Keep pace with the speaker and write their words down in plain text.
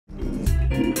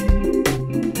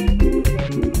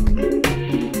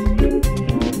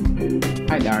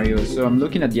scenario. So I'm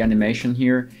looking at the animation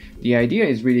here. The idea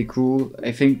is really cool.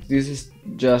 I think this is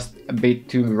just a bit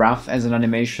too rough as an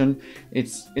animation.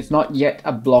 It's not yet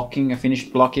a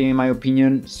finished blocking in my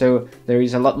opinion, so there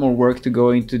is a lot more work to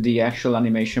go into the actual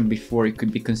animation before it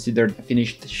could be considered a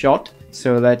finished shot.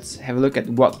 So let's have a look at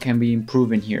what can be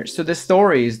improved in here. So the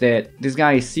story is that this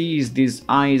guy sees these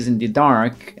eyes in the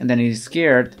dark and then he's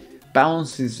scared,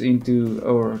 bounces into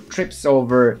or trips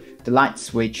over the light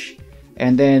switch,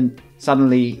 and then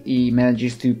suddenly he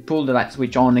manages to pull the light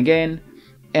switch on again,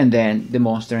 and then the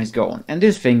monster is gone. And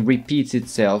this thing repeats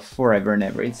itself forever and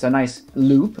ever. It's a nice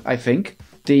loop, I think.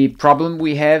 The problem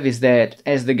we have is that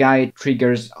as the guy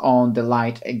triggers on the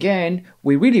light again,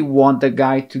 we really want the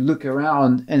guy to look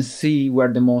around and see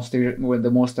where the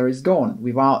monster is gone.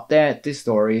 Without that, this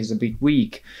story is a bit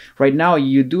weak. Right now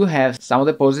you do have some of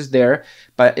the poses there,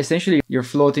 but essentially you're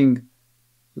floating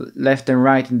left and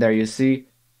right in there, you see?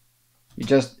 You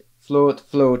just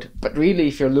float, but really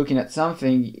if you're looking at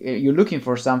something, you're looking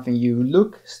for something, you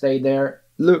look, stay there,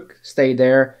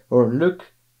 or look,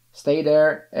 stay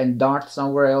there, and dart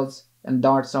somewhere else, and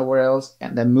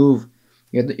then move.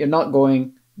 You're not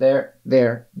going there.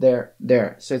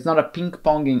 So it's not a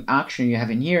ping-ponging action you have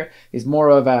in here, it's more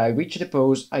of a I reach the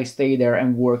pose, I stay there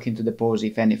and work into the pose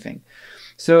if anything.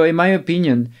 So in my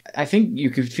opinion, I think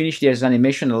you could finish this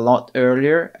animation a lot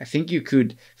earlier. I think you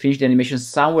could finish the animation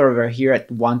somewhere over here at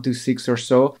 1 to 6 or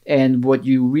so. And what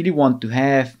you really want to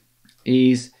have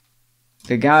is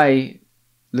the guy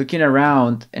looking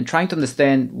around and trying to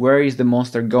understand where is the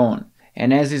monster gone.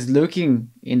 And as he's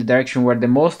looking in the direction where the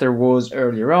monster was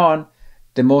earlier on,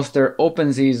 the monster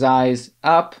opens his eyes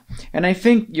up. And I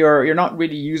think you're not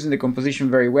really using the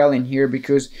composition very well in here,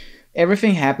 because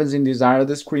everything happens in this side of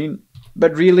the screen.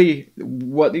 But really,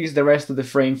 what is the rest of the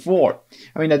frame for?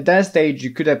 I mean, at that stage,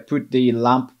 you could have put the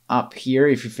lamp up here,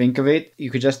 if you think of it.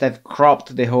 You could just have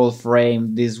cropped the whole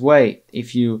frame this way,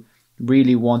 if you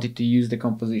really wanted to use the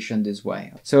composition this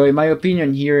way. So in my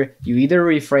opinion here, you either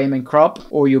reframe and crop,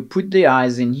 or you put the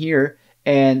eyes in here,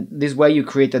 and this way you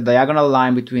create a diagonal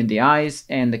line between the eyes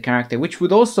and the character, which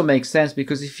would also make sense,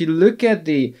 because if you look at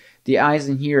the eyes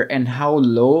in here and how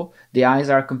low the eyes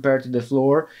are compared to the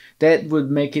floor, that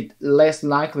would make it less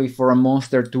likely for a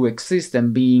monster to exist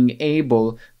and being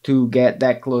able to get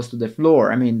that close to the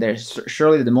floor. I mean,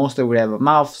 surely the monster would have a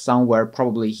mouth somewhere,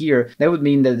 probably here. That would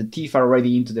mean that the teeth are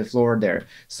already into the floor there.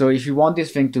 So if you want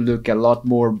this thing to look a lot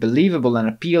more believable and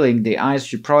appealing, the eyes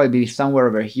should probably be somewhere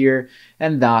over here,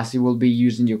 and thus you will be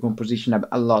using your composition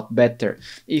a lot better.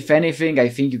 If anything, I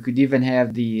think you could even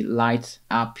have the light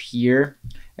up here,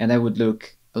 and that would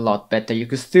look a lot better. You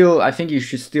could still, I think you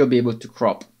should still be able to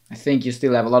crop. I think you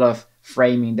still have a lot of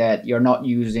framing that you're not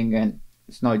using, and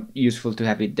it's not useful to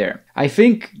have it there. I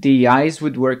think the eyes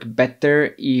would work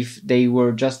better if they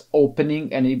were just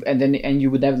opening, and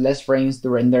you would have less frames to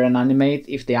render and animate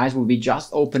if the eyes would be just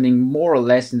opening more or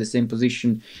less in the same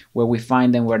position where we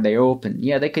find them where they open.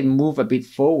 Yeah, they can move a bit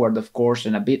forward, of course,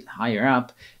 and a bit higher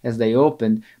up as they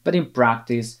open, but in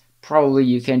practice, probably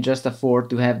you can just afford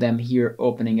to have them here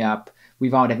opening up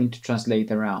without having to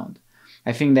translate around.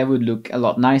 I think that would look a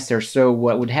lot nicer. So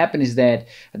what would happen is that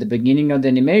at the beginning of the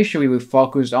animation, we would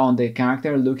focus on the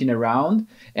character looking around,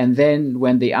 and then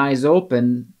when the eyes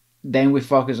open, then we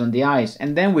focus on the eyes,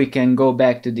 and then we can go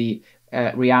back to the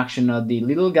reaction of the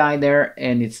little guy there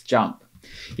and its jump.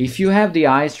 If you have the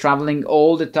eyes traveling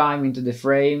all the time into the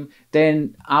frame,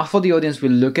 then half of the audience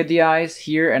will look at the eyes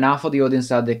here, and half of the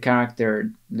audience are the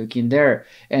character looking there,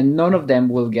 and none of them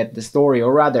will get the story,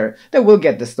 or rather, they will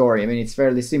get the story. I mean, it's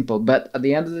fairly simple, but at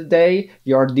the end of the day,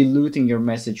 you're diluting your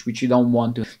message, which you don't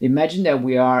want to. Imagine that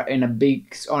we are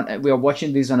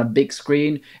watching this on a big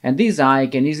screen, and this eye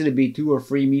can easily be 2 or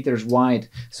 3 meters wide.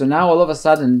 So now all of a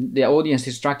sudden, the audience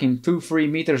is tracking 2-3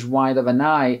 meters wide of an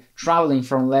eye traveling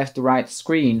from left to right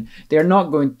screen. They're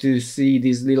not going to see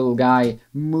this little guy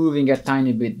moving a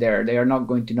tiny bit there. They are not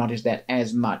going to notice that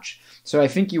as much. So I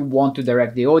think you want to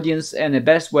direct the audience, and the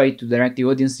best way to direct the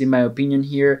audience, in my opinion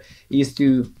here, is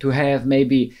to have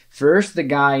maybe first the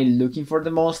guy looking for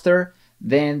the monster,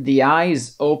 then the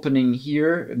eyes opening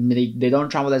here. They don't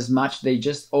travel as much, they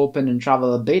just open and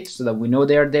travel a bit so that we know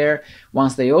they're there.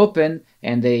 Once they open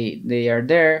and they are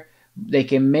there, they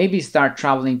can maybe start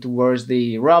traveling towards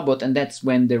the robot, and that's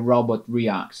when the robot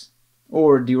reacts.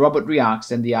 Or the robot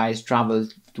reacts and the eyes travel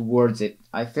towards it.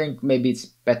 I think maybe it's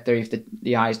better if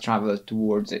the eyes travel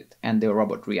towards it and the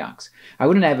robot reacts. I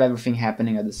wouldn't have everything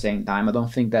happening at the same time. I don't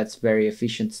think that's very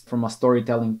efficient from a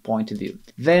storytelling point of view.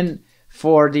 Then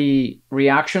for the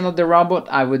reaction of the robot,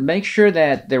 I would make sure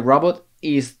that the robot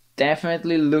is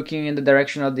definitely looking in the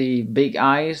direction of the big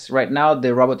eyes. Right now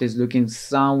the robot is looking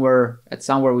somewhere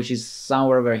which is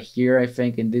somewhere over here, I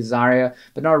think, in this area,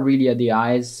 but not really at the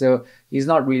eyes. So he's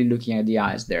not really looking at the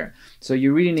eyes there. So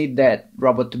you really need that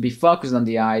robot to be focused on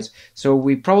the eyes. So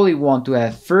we probably want to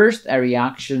have first a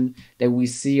reaction that we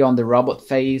see on the robot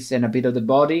face and a bit of the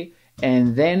body.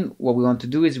 And then what we want to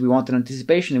do is we want an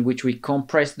anticipation in which we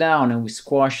compress down and we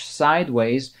squash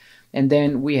sideways. And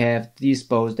then we have this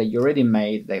pose that you already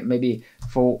made, that maybe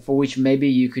for which maybe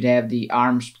you could have the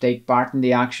arms take part in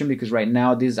the action, because right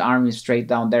now this arm is straight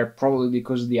down there, probably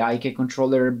because of the IK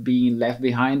controller being left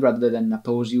behind rather than a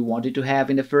pose you wanted to have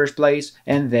in the first place.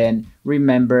 And then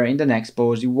remember, in the next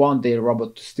pose you want the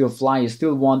robot to still fly. You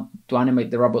still want to animate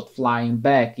the robot flying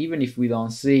back, even if we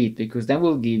don't see it, because then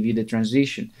we'll give you the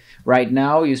transition. Right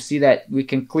now you see that we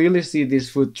can clearly see this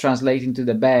foot translating to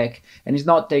the back, and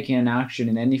it's not taking an action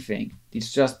in anything.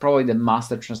 It's just probably the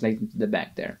master translating to the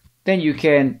back there. Then you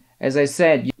can, as I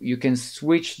said, you can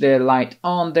switch the light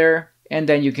on there, and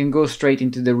then you can go straight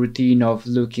into the routine of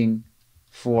looking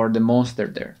for the monster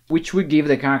there, which would give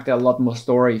the character a lot more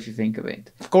story if you think of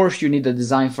it. Of course, you need a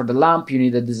design for the lamp, you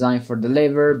need a design for the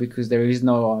lever, because there is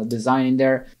no design in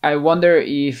there. I wonder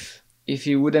if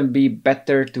it wouldn't be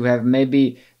better to have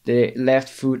maybe the left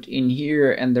foot in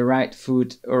here and the right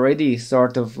foot already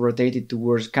sort of rotated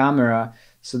towards camera,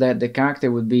 so that the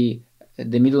character would be,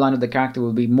 the middle line of the character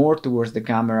will be more towards the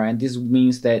camera, and this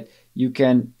means that you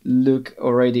can look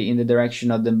already in the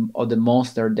direction of the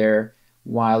monster there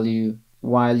while you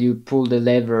pull the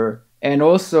lever. And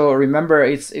also remember,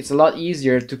 it's a lot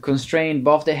easier to constrain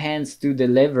both the hands to the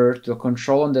lever, to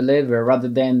control on the lever, rather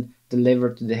than the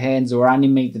lever to the hands, or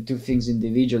animate the two things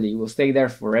individually. It will stay there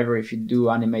forever if you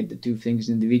do animate the two things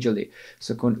individually.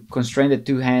 So constrain the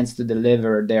two hands to the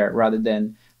lever there rather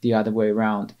than the other way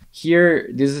around. Here,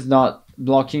 this is not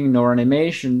blocking nor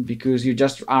animation, because you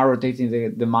just are rotating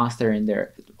the master in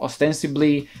there.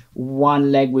 Ostensibly,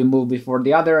 one leg will move before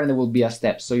the other and there will be a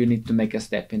step, so you need to make a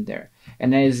step in there.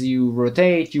 And as you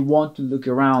rotate, you want to look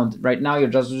around. Right now you're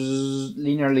just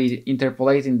linearly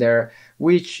interpolating there,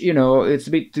 which, you know, it's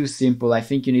a bit too simple. I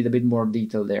think you need a bit more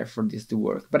detail there for this to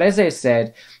work. But as I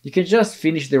said, you can just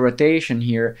finish the rotation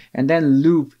here and then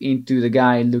loop into the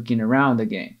guy looking around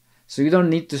again. So you don't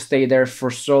need to stay there for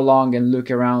so long and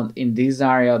look around in this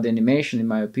area of the animation, in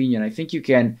my opinion. I think you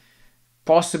can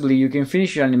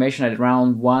finish your animation at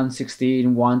around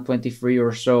 116, 123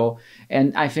 or so,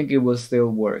 and I think it will still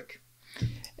work.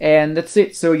 And that's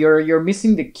it. So you're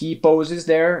missing the key poses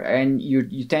there, and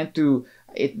you tend to,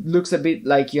 it looks a bit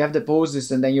like you have the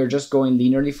poses and then you're just going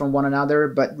linearly from one another,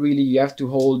 but really you have to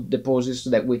hold the poses so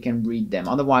that we can read them.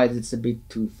 Otherwise it's a bit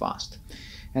too fast.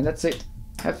 And that's it.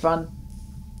 Have fun.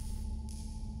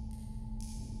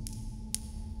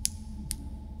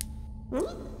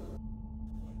 Hmm?